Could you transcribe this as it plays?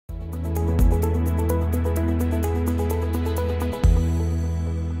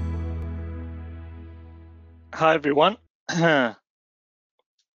Hi everyone.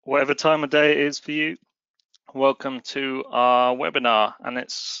 Whatever time of day it is for you, welcome to our webinar, and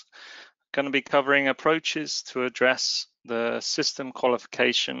it's going to be covering approaches to address the system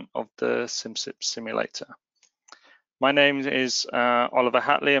qualification of the Simcyp Simulator. My name is Oliver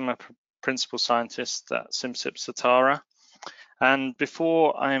Hatley. I'm a principal scientist at Simcyp Certara, and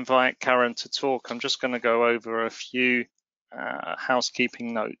before I invite Karen to talk, I'm just going to go over a few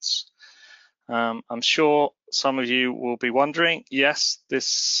housekeeping notes. I'm sure some of you will be wondering, yes, this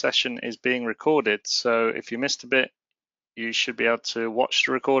session is being recorded, so if you missed a bit, you should be able to watch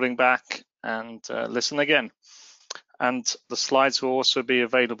the recording back and listen again. And the slides will also be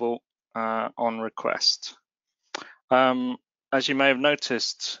available on request. As you may have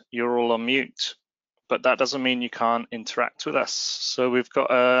noticed, you're all on mute, but that doesn't mean you can't interact with us. So we've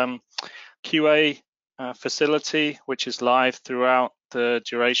got a QA facility which is live throughout the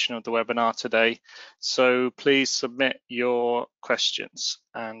duration of the webinar today, so please submit your questions,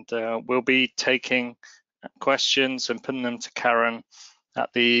 and we'll be taking questions and putting them to Karen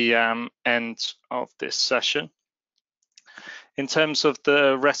at the end of this session. In terms of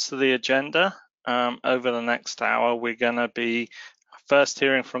the rest of the agenda, over the next hour, we're going to be first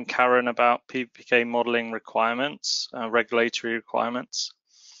hearing from Karen about PBPK modeling requirements, regulatory requirements.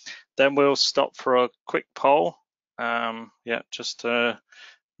 Then we'll stop for a quick poll. Just to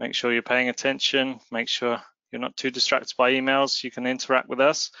make sure you're paying attention, make sure you're not too distracted by emails. You can interact with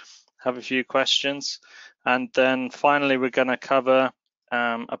us, have a few questions, and then finally we're going to cover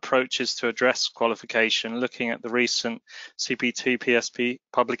approaches to address qualification, looking at the recent CP2PSP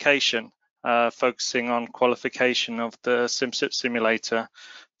publication, focusing on qualification of the Simcyp Simulator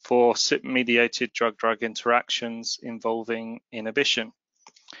for CYP-mediated drug-drug interactions involving inhibition.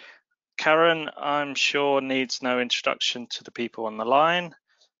 Karen, I'm sure, needs no introduction to the people on the line.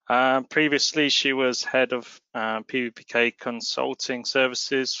 Previously, she was head of PBPK consulting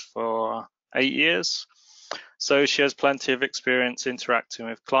services for 8 years, so she has plenty of experience interacting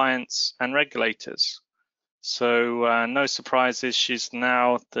with clients and regulators. So no surprises, she's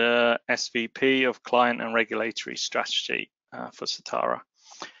now the SVP of Client and Regulatory Strategy for Certara.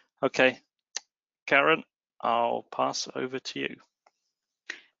 Okay, Karen, I'll pass over to you.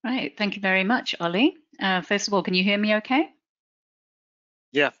 Right, thank you very much, Ollie. First of all, can you hear me okay?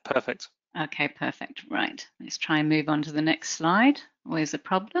 Yeah, perfect. Okay, perfect. Right, let's try and move on to the next slide. Always a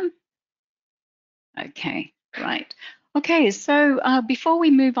problem. Okay, right. Okay, so before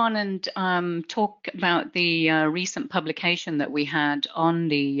we move on and talk about the recent publication that we had on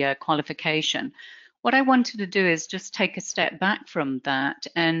the qualification, what I wanted to do is just take a step back from that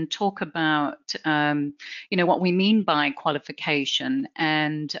and talk about, what we mean by qualification.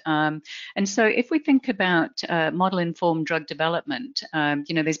 And so if we think about model-informed drug development,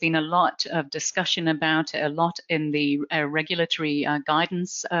 there's been a lot of discussion about it, a lot in the regulatory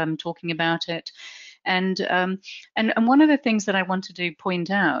guidance talking about it. And one of the things that I wanted to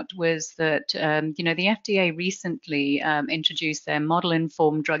point out was that, the FDA recently introduced their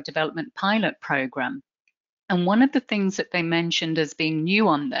model-informed drug development pilot program. And one of the things that they mentioned as being new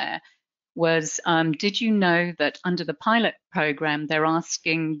on there was, did you know that under the pilot program, they're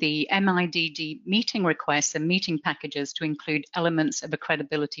asking the MIDD meeting requests and meeting packages to include elements of a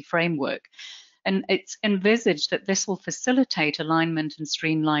credibility framework? And it's envisaged that this will facilitate alignment and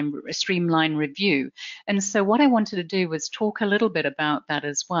streamline review. And so what I wanted to do was talk a little bit about that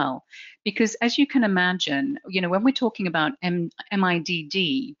as well. Because as you can imagine, when we're talking about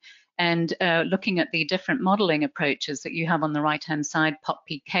MIDD and looking at the different modeling approaches that you have on the right-hand side,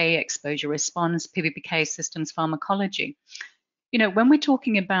 POP-PK, exposure response, PBPK systems pharmacology, when we're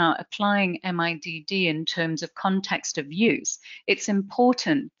talking about applying MIDD in terms of context of use, it's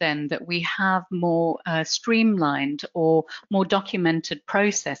important then that we have more streamlined or more documented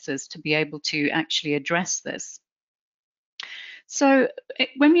processes to be able to actually address this. So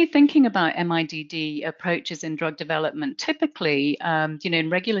when you're thinking about MIDD approaches in drug development, typically, in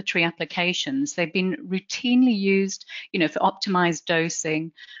regulatory applications, they've been routinely used, for optimized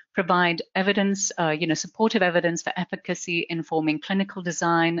dosing, provide evidence, supportive evidence for efficacy, informing clinical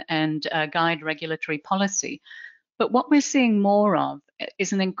design, and guide regulatory policy. But what we're seeing more of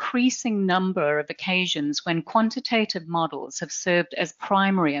is an increasing number of occasions when quantitative models have served as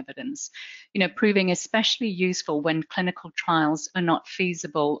primary evidence, proving especially useful when clinical trials are not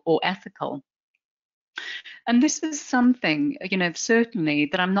feasible or ethical. And this is something, certainly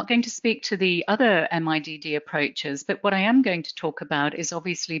that I'm not going to speak to the other MIDD approaches, but what I am going to talk about is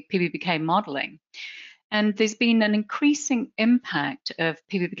obviously PBPK modeling. And there's been an increasing impact of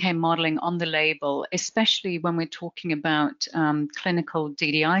PBPK modeling on the label, especially when we're talking about clinical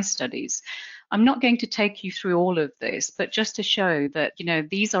DDI studies. I'm not going to take you through all of this, but just to show that,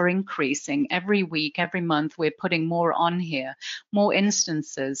 these are increasing every week, every month. We're putting more on here, more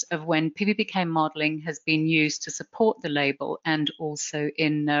instances of when PBPK modeling has been used to support the label and also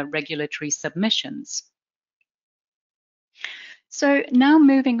in regulatory submissions. So now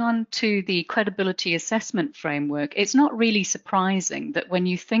moving on to the credibility assessment framework, it's not really surprising that when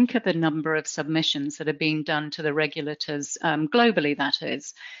you think of the number of submissions that are being done to the regulators globally, that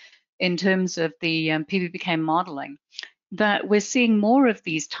is, in terms of the PBPK modeling, that we're seeing more of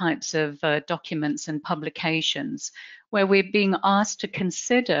these types of documents and publications where we're being asked to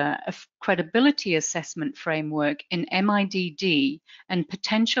consider a credibility assessment framework in MIDD and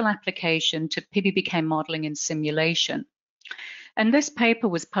potential application to PBPK modeling and simulation. And this paper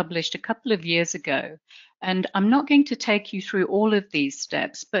was published a couple of years ago. And I'm not going to take you through all of these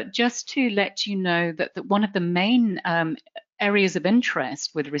steps, but just to let you know that one of the main areas of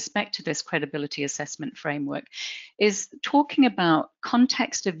interest with respect to this credibility assessment framework is talking about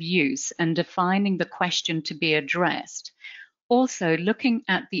context of use and defining the question to be addressed. Also looking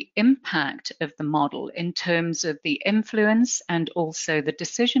at the impact of the model in terms of the influence and also the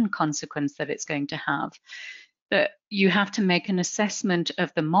decision consequence that it's going to have. That you have to make an assessment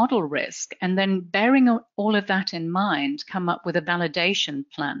of the model risk and then bearing all of that in mind, come up with a validation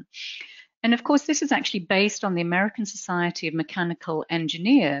plan. And of course, this is actually based on the American Society of Mechanical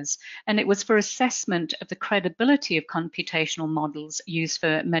Engineers, and it was for assessment of the credibility of computational models used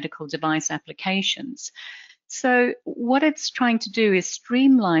for medical device applications. So what it's trying to do is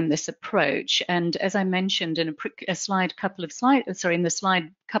streamline this approach. And as I mentioned in a slide couple of slides, sorry, in the slide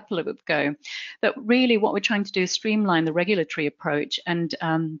couple of ago, that really what we're trying to do is streamline the regulatory approach. And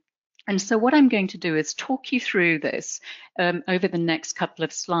so what I'm going to do is talk you through this over the next couple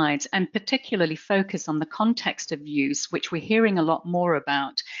of slides and particularly focus on the context of use, which we're hearing a lot more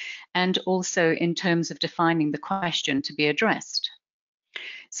about, and also in terms of defining the question to be addressed.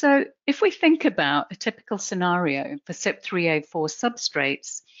 So if we think about a typical scenario for CYP3A4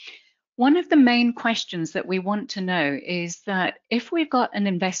 substrates, one of the main questions that we want to know is that if we've got an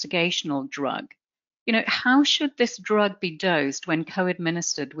investigational drug, how should this drug be dosed when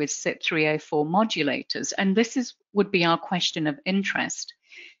co-administered with CYP3A4 modulators? And this would be our question of interest.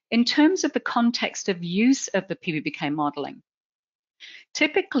 In terms of the context of use of the PBPK modeling,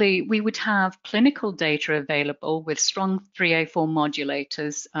 typically, we would have clinical data available with strong 3A4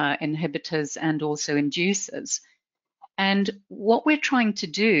 modulators, inhibitors, and also inducers. And what we're trying to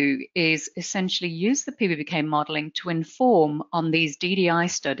do is essentially use the PBPK modeling to inform on these DDI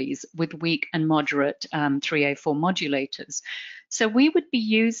studies with weak and moderate 3A4 modulators. So we would be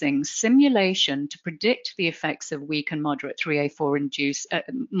using simulation to predict the effects of weak and moderate 3A4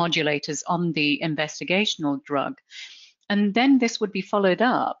 modulators on the investigational drug. And then this would be followed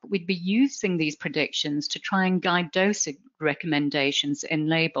up. We'd be using these predictions to try and guide dosing recommendations in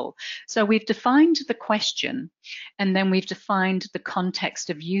label. So we've defined the question, and then we've defined the context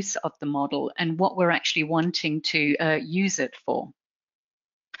of use of the model and what we're actually wanting to use it for.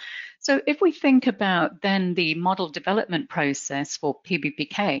 So if we think about then the model development process for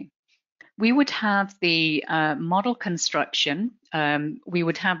PBPK, we would have the model construction, we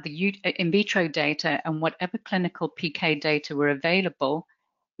would have the in vitro data and whatever clinical PK data were available.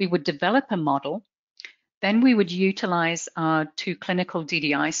 We would develop a model. Then we would utilize our 2 clinical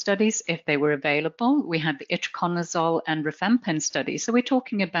DDI studies if they were available. We had the itraconazole and rifampin studies. So we're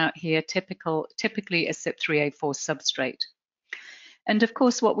talking about here typically a CYP3A4 substrate. And of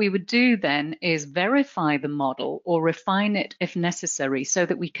course, what we would do then is verify the model or refine it if necessary so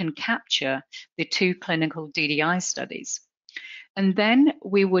that we can capture the 2 clinical DDI studies. And then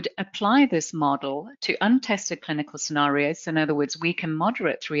we would apply this model to untested clinical scenarios, in other words, weak and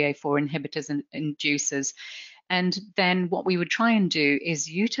moderate 3A4 inhibitors and inducers. And then what we would try and do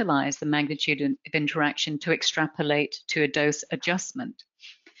is utilize the magnitude of interaction to extrapolate to a dose adjustment.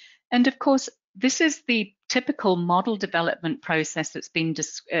 And of course, this is the typical model development process that's been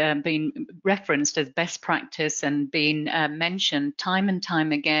referenced as best practice and been mentioned time and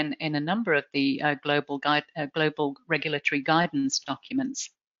time again in a number of the global regulatory guidance documents.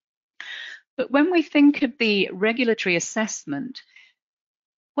 But when we think of the regulatory assessment,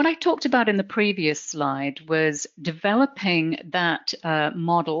 what I talked about in the previous slide was developing that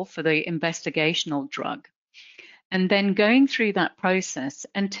model for the investigational drug. and then going through that process.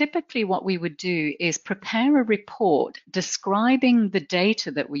 And typically what we would do is prepare a report describing the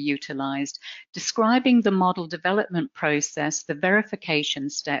data that we utilized, describing the model development process, the verification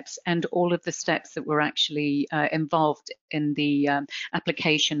steps, and all of the steps that were actually involved in the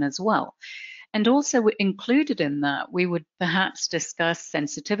application as well. And also included in that, we would perhaps discuss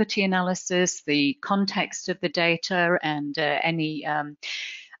sensitivity analysis, the context of the data, and any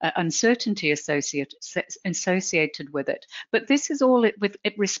uncertainty associated with it. But this is all with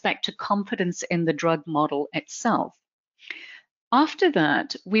respect to confidence in the drug model itself. After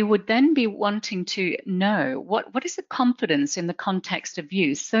that, we would then be wanting to know what is the confidence in the context of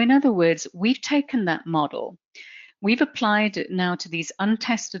use. So in other words, we've taken that model, we've applied it now to these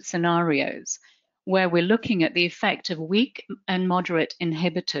untested scenarios where we're looking at the effect of weak and moderate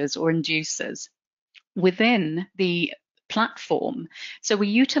inhibitors or inducers within the platform. So we're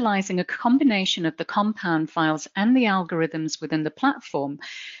utilizing a combination of the compound files and the algorithms within the platform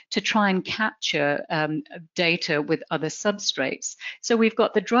to try and capture data with other substrates. So we've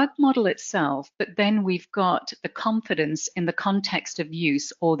got the drug model itself, but then we've got the confidence in the context of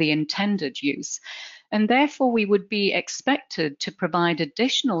use or the intended use. And therefore, we would be expected to provide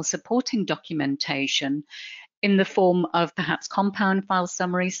additional supporting documentation in the form of perhaps compound file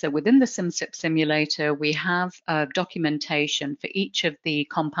summaries. So within the Simcyp Simulator, we have documentation for each of the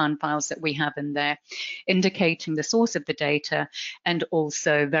compound files that we have in there, indicating the source of the data and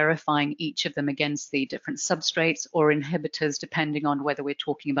also verifying each of them against the different substrates or inhibitors, depending on whether we're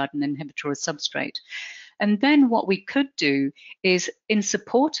talking about an inhibitor or a substrate. And then what we could do is, in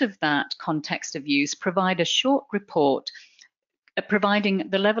support of that context of use, provide a short report providing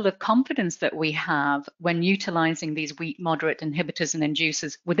the level of confidence that we have when utilizing these weak, moderate inhibitors and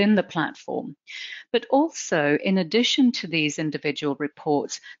inducers within the platform. But also, in addition to these individual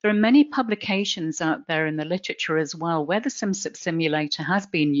reports, there are many publications out there in the literature as well where the Simcyp Simulator has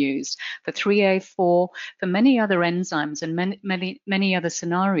been used for 3A4, for many other enzymes and many other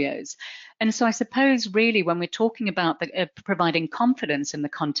scenarios. And so I suppose really when we're talking about providing confidence in the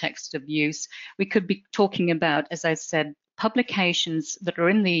context of use, we could be talking about, as I said, publications that are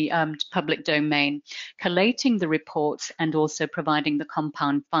in the public domain, collating the reports and also providing the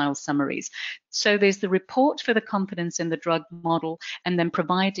compound file summaries. So there's the report for the confidence in the drug model and then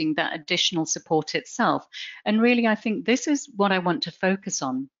providing that additional support itself. And really, I think this is what I want to focus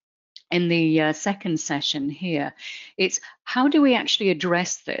on in the second session here. It's how do we actually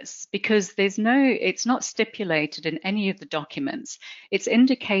address this? Because it's not stipulated in any of the documents. It's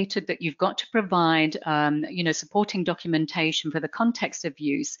indicated that you've got to provide, supporting documentation for the context of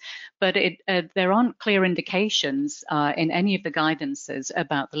use, but there aren't clear indications in any of the guidances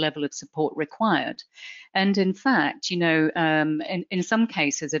about the level of support required. And in fact, in some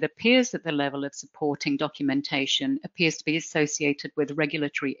cases, it appears that the level of supporting documentation appears to be associated with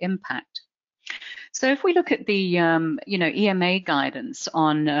regulatory impact. So if we look at the EMA guidance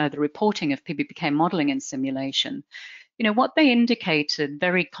on the reporting of PBPK modeling in simulation, what they indicated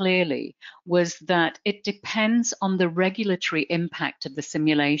very clearly was that it depends on the regulatory impact of the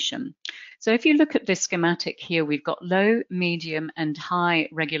simulation. So if you look at this schematic here, we've got low, medium, and high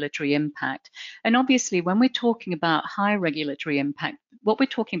regulatory impact. And obviously, when we're talking about high regulatory impact, what we're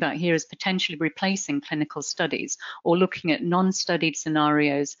talking about here is potentially replacing clinical studies or looking at non-studied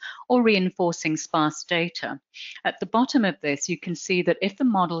scenarios or reinforcing sparse data. At the bottom of this, you can see that if the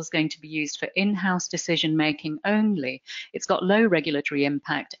model is going to be used for in-house decision-making only, it's got low regulatory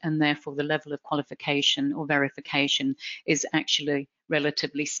impact, and therefore the level of qualification or verification is actually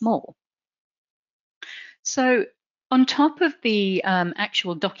relatively small. So on top of the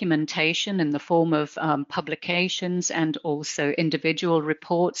actual documentation in the form of publications and also individual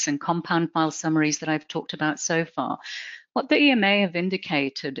reports and compound file summaries that I've talked about so far, what the EMA have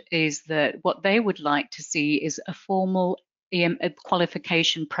indicated is that what they would like to see is a formal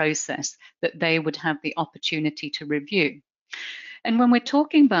qualification process that they would have the opportunity to review. And when we're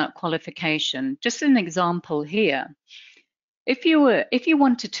talking about qualification, just an example here, if you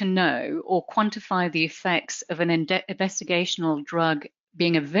wanted to know or quantify the effects of an investigational drug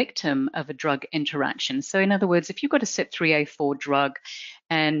being a victim of a drug interaction, so in other words, if you've got a CYP3A4 drug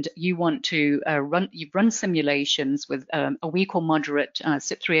and you want to run simulations with a weak or moderate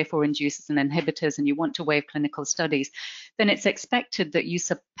CYP3A4 inducers and inhibitors, and you want to waive clinical studies, then it's expected that you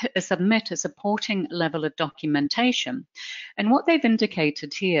submit a supporting level of documentation. And what they've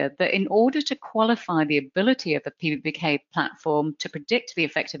indicated here, that in order to qualify the ability of a PBPK platform to predict the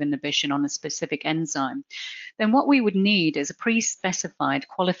effect of inhibition on a specific enzyme, then what we would need is a pre-specified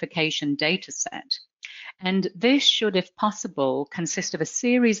qualification data set. And this should, if possible, consist of a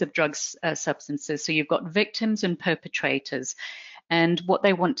series of drug substances. So you've got victims and perpetrators. And what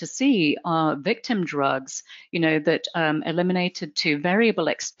they want to see are victim drugs, that eliminated to variable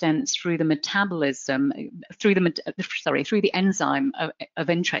extents through the metabolism, through the enzyme of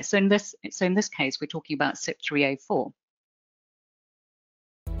interest. So in this case, we're talking about CYP3A4.